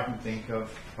 I can think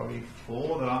of probably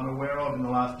 4 that I'm aware of in the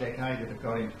last decade that have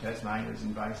got into Tasmania as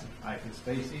invasive aphid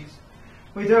species.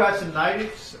 We do have some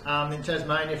natives in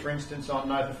Tasmania, for instance, on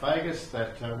Nothofagus,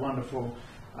 that wonderful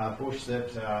bush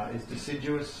that is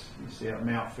deciduous. You see it at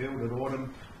Mount Field at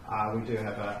autumn. We do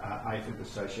have an aphid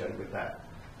associated with that.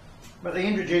 But the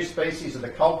introduced species are the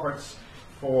culprits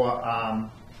for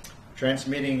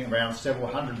transmitting around several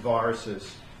hundred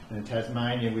viruses. In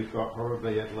Tasmania, we've got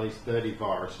probably at least 30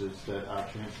 viruses that are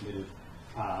transmitted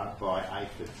by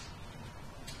aphids.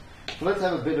 So let's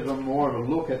have a bit of a more of a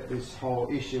look at this whole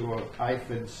issue of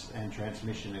aphids and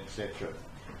transmission, etc.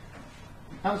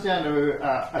 It comes down to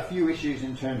a few issues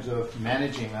in terms of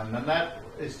managing them, and that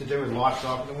is to do with life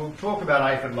cycles. And we'll talk about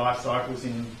aphid life cycles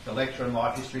in the lecture and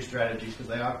life history strategies because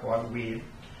they are quite weird.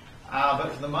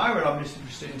 But for the moment, I'm just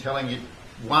interested in telling you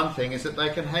one thing, is that they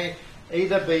can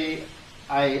either be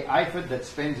an aphid that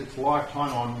spends its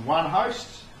lifetime on one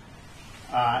host,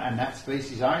 and that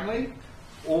species only,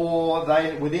 or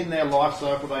within their life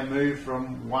cycle they move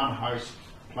from one host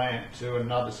plant to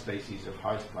another species of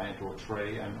host plant or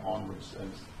tree and onwards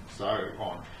and so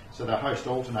on. So they're host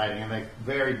alternating, and they're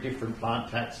very different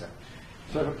plant taxa.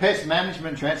 So for pest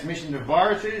management transmission of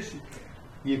viruses,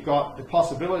 you've got the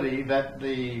possibility that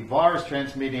the virus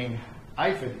transmitting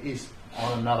aphid is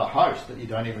on another host that you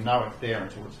don't even know it's there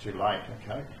until it's too late,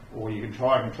 okay? Or you can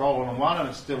try to control it on one and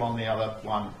it's still on the other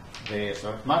one there.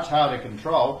 So it's much harder to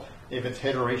control if it's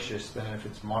heteroecious than if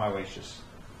it's monoecious.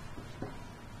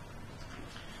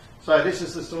 So this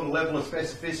is the sort of level of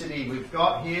specificity we've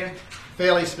got here.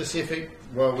 Fairly specific.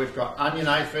 Well, we've got onion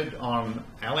aphid on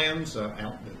alliums,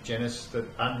 the genus that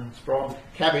onions from,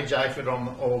 cabbage aphid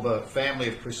on all the family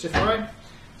of Cruciferae.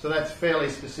 So that's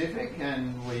fairly specific,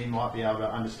 and we might be able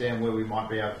to understand where we might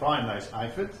be able to find those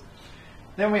aphids.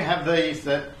 Then we have these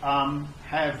that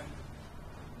have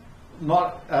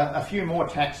not a few more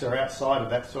taxa outside of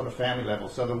that sort of family level.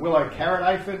 So the willow carrot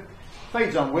aphid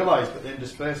feeds on willows but then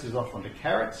disperses off onto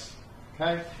carrots.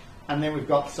 Okay, and then we've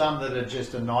got some that are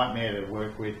just a nightmare to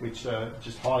work with, which are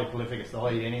just highly prolific.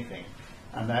 They'll eat anything.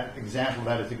 And that example of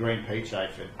that is the green peach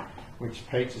aphid, which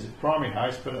peach is its primary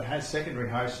host, but it has secondary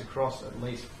hosts across at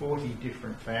least 40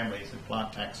 different families of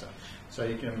plant taxa. So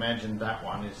you can imagine that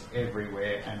one is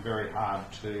everywhere and very hard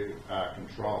to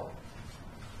control.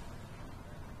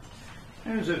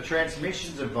 In terms of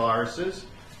transmissions of viruses,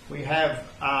 we have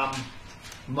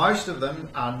most of them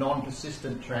are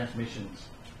non-persistent transmissions.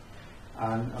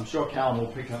 I'm sure Callum will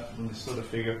pick up this sort of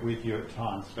figure with you at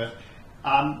times, but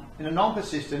in a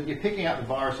non-persistent, you're picking up the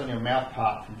virus on your mouth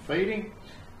part from feeding,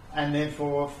 and then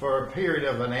for a period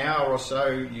of an hour or so,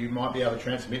 you might be able to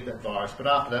transmit that virus, but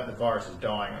after that, the virus is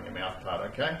dying on your mouth part,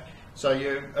 okay? So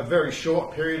you're a very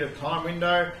short period of time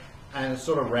window, and it's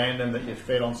sort of random that you're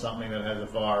fed on something that has a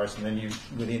virus, and then you,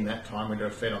 within that time window,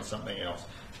 are fed on something else.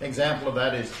 An example of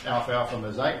that is alfalfa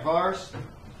mosaic virus,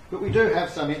 but we do have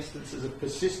some instances of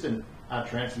persistent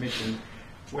transmission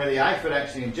where the aphid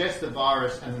actually ingests the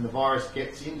virus, and then the virus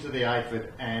gets into the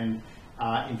aphid and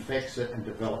infects it and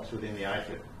develops within the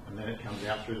aphid. And then it comes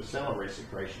out through the salivary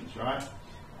secretions, right,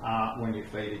 when you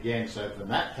feed again. So in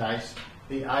that case,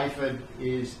 the aphid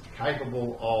is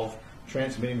capable of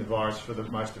transmitting the virus for the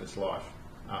most of its life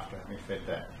after having fed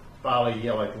that. Barley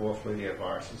yellow dwarf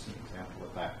ludiovirus is an example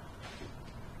of that.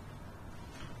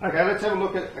 Okay, let's have a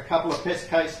look at a couple of pest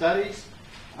case studies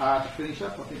to finish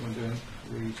up. I think I'm doing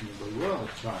reasonably well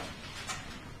this time.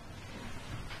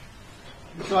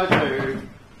 So to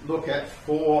look at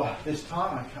for this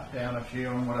time, I cut down a few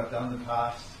on what I've done in the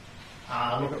past.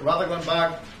 Look at Rutherglen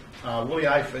bug, woolly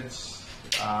aphids,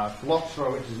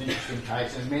 phylloxera, which is an interesting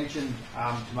case, and mentioned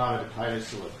tomato potato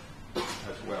psyllid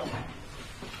as well.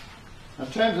 In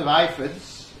terms of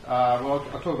aphids, well,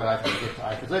 I'll talk about aphids when we get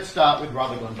to aphids. Let's start with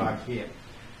Rutherglen bug here.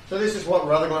 So this is what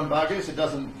Rutherglen bug is. It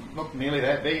doesn't look nearly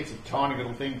that big. It's a tiny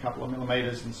little thing, a couple of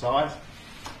millimetres in size.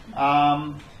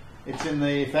 It's in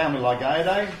the family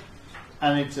Lygaeidae,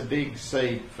 and it's a big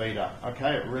seed feeder.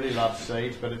 Okay, it really loves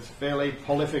seeds, but it's fairly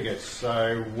polyphagous,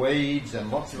 so weeds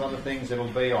and lots of other things it'll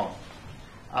be on.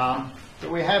 But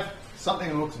we have something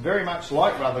that looks very much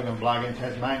like Rutherglen bug in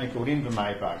Tasmania called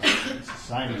Invermay bug. It's the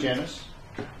same genus.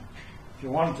 If you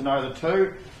wanted to know the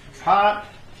two, part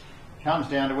comes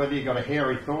down to whether you've got a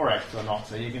hairy thorax or not.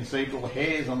 So you can see little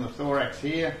hairs on the thorax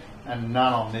here and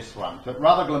none on this one. But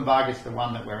Rutherglen bug is the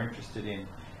one that we're interested in.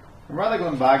 And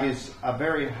Rutherglen bug is a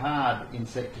very hard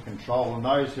insect to control, and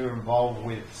those who are involved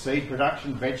with seed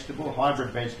production, hybrid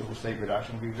vegetable seed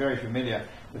production, will be very familiar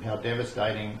with how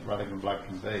devastating Rutherglen bug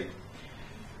can be.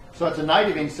 So it's a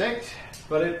native insect,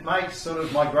 but it makes sort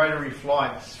of migratory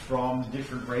flights from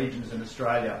different regions in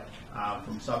Australia,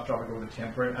 from subtropical to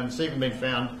temperate, and it's even been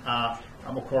found on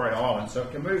Macquarie Island, so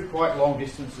it can move quite long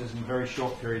distances in very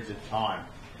short periods of time.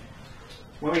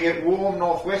 When we get warm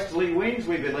northwesterly winds,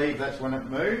 we believe that's when it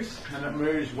moves, and it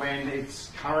moves when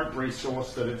its current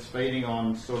resource that it's feeding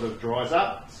on sort of dries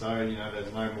up, so you know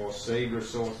there's no more seed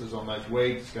resources on those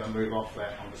weeds, it's going to move off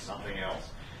that onto something else.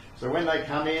 So when they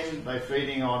come in, they're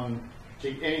feeding on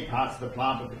any parts of the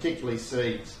plant, but particularly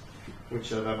seeds,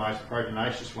 which are the most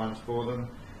proteinaceous ones for them,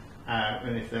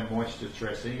 and if they're moisture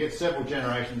stressed. So you get several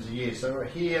generations a year. So we're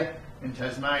here in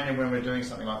Tasmania when we're doing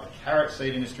something like the carrot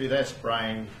seed industry, they're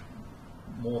spraying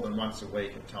more than once a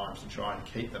week at times to try and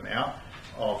keep them out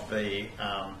of the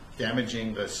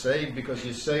damaging the seed, because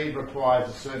your seed requires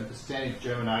a certain percentage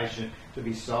germination to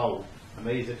be sold, and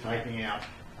these are taking out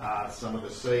some of the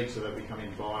seeds so they're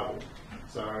becoming viable.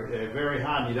 So they're very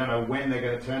hard, and you don't know when they're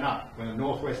going to turn up. When a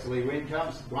northwesterly wind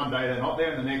comes, one day they're not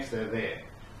there and the next they're there.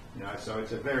 You know, so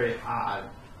it's a very hard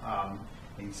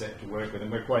insect to work with,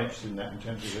 and we're quite interested in that in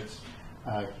terms of its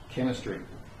chemistry.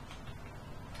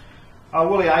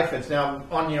 Woolly aphids. Now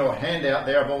on your handout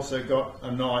there I've also got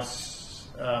a nice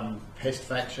pest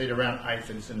fact sheet around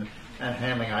aphids and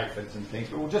handling aphids and things,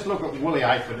 but we'll just look at woolly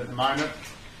aphid at the moment.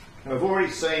 We've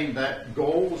already seen that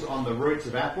galls on the roots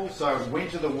of apples, so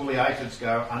winter the woolly aphids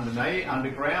go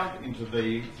underground into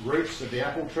the roots of the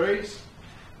apple trees,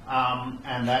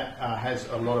 and that has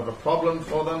a lot of a problem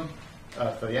for them,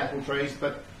 for the apple trees,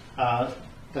 but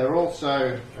they're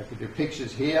also, I could do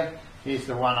pictures here. Here's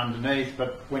the one underneath,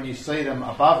 but when you see them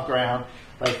above ground,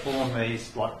 they form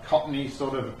these like cottony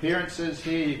sort of appearances.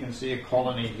 Here you can see a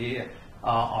colony here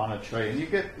on a tree, and you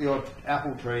get your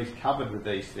apple trees covered with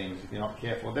these things if you're not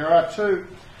careful. There are two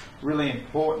really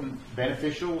important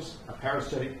beneficials: a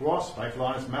parasitic wasp,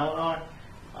 Aphelinus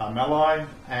malai,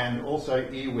 and also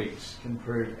earwigs can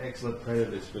prove excellent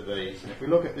predators for these. And if we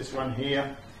look at this one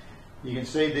here, you can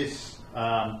see this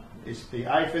is the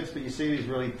aphids, but you see these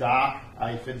really dark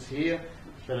aphids here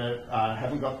that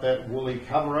haven't got that woolly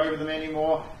cover over them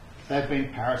anymore. They've been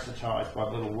parasitised by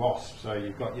little wasps, so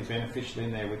you've got your beneficial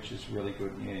in there, which is really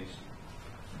good news.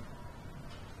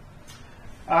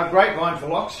 Grapevine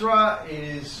phylloxera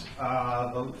is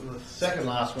the second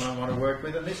last one I want to work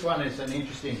with, and this one is an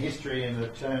interesting history in the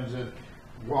terms of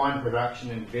wine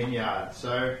production in vineyards.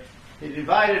 So it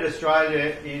invaded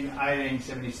Australia in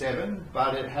 1877,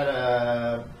 but it had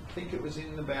I think it was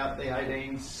in about the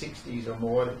 1860s or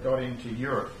more, it got into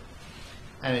Europe,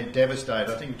 and it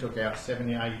devastated. I think it took out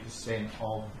 70-80%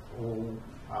 of all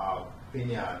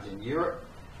vineyards in Europe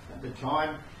at the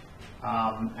time,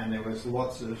 and there was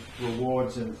lots of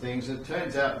rewards and things. It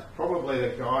turns out it's probably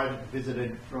the guy that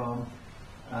visited from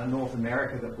North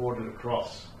America that brought it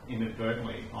across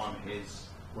inadvertently on his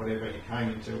whatever he came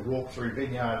into, walked through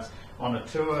vineyards on a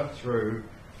tour through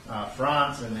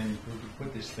France, and then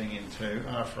put this thing into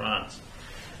France.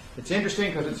 It's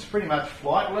interesting because it's pretty much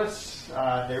flightless.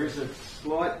 There is a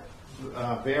slight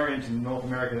variant in North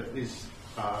America that is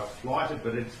flighted,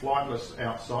 but it's flightless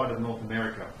outside of North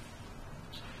America.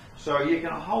 So you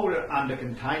can hold it under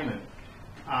containment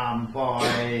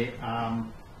by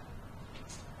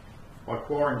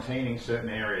quarantining certain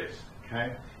areas.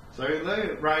 Okay, so though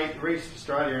it reached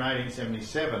Australia in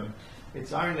 1877,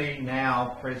 it's only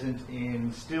now present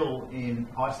still in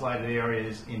isolated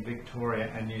areas in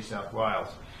Victoria and New South Wales.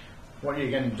 What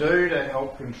you can do to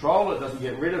help control it, doesn't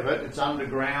get rid of it, it's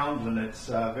underground and it's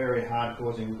very hard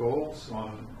causing galls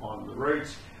on the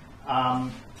roots,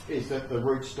 is that the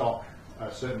rootstock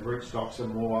certain rootstocks are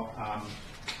more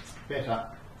better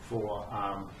for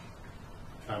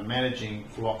managing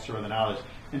phylloxera than others.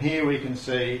 And here we can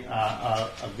see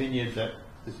a vineyard that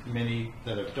there's many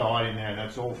that have died in there, and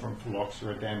that's all from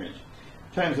phylloxera damage.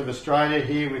 In terms of Australia,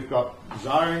 here we've got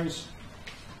zones,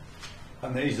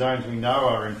 and these zones we know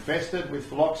are infested with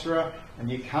phylloxera, and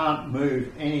you can't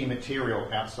move any material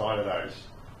outside of those.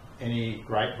 Any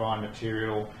grapevine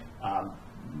material,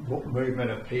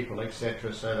 movement of people,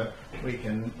 etc., so that we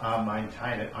can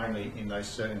maintain it only in those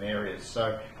certain areas.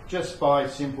 So just by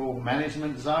simple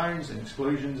management zones and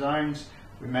exclusion zones,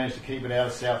 we managed to keep it out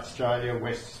of South Australia,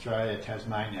 West Australia,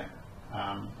 Tasmania,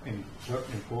 in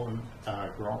important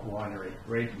winery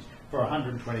regions for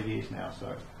 120 years now,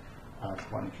 so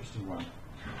quite an interesting one.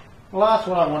 The last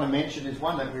one I want to mention is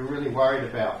one that we're really worried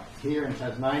about here in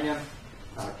Tasmania.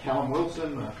 Callum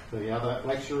Wilson, the other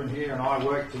lecturer in here, and I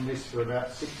worked in this for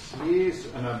about 6 years,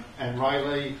 and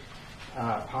Rayleigh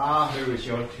Parr, who is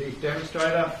your chief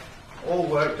demonstrator, all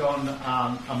worked on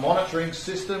a monitoring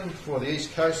system for the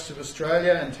east coast of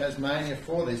Australia and Tasmania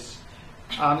for this.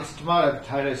 It's tomato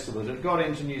potato psyllid. It got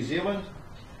into New Zealand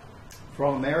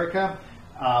from America.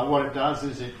 What it does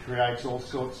is it creates all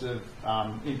sorts of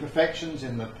imperfections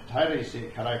in the potato. You see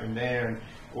it cut open there, and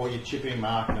all your chipping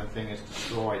marker and thing is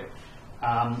destroyed.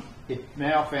 It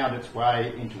now found its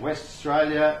way into West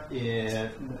Australia,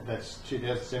 that's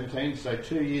 2017, so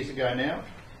 2 years ago now,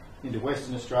 into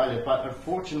Western Australia, but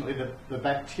unfortunately the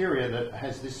bacteria that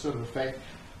has this sort of effect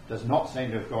does not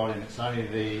seem to have got in. It's only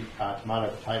the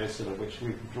tomato potato psyllid, which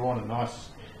we've drawn a nice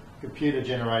computer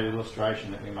generated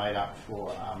illustration that we made up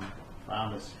for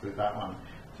farmers with that one.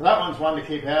 So that one's one to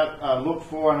keep out, look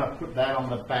for, and I'll put that on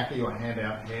the back of your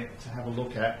handout here to have a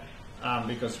look at,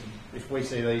 because if we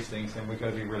see these things, then we've got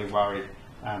to be really worried,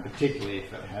 particularly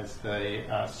if it has the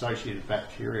associated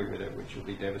bacteria with it, which will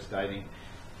be devastating,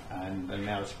 and the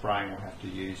amount of spraying we'll have to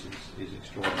use is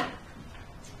extraordinary.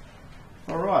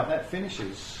 All right, that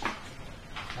finishes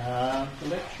the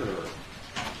lecture.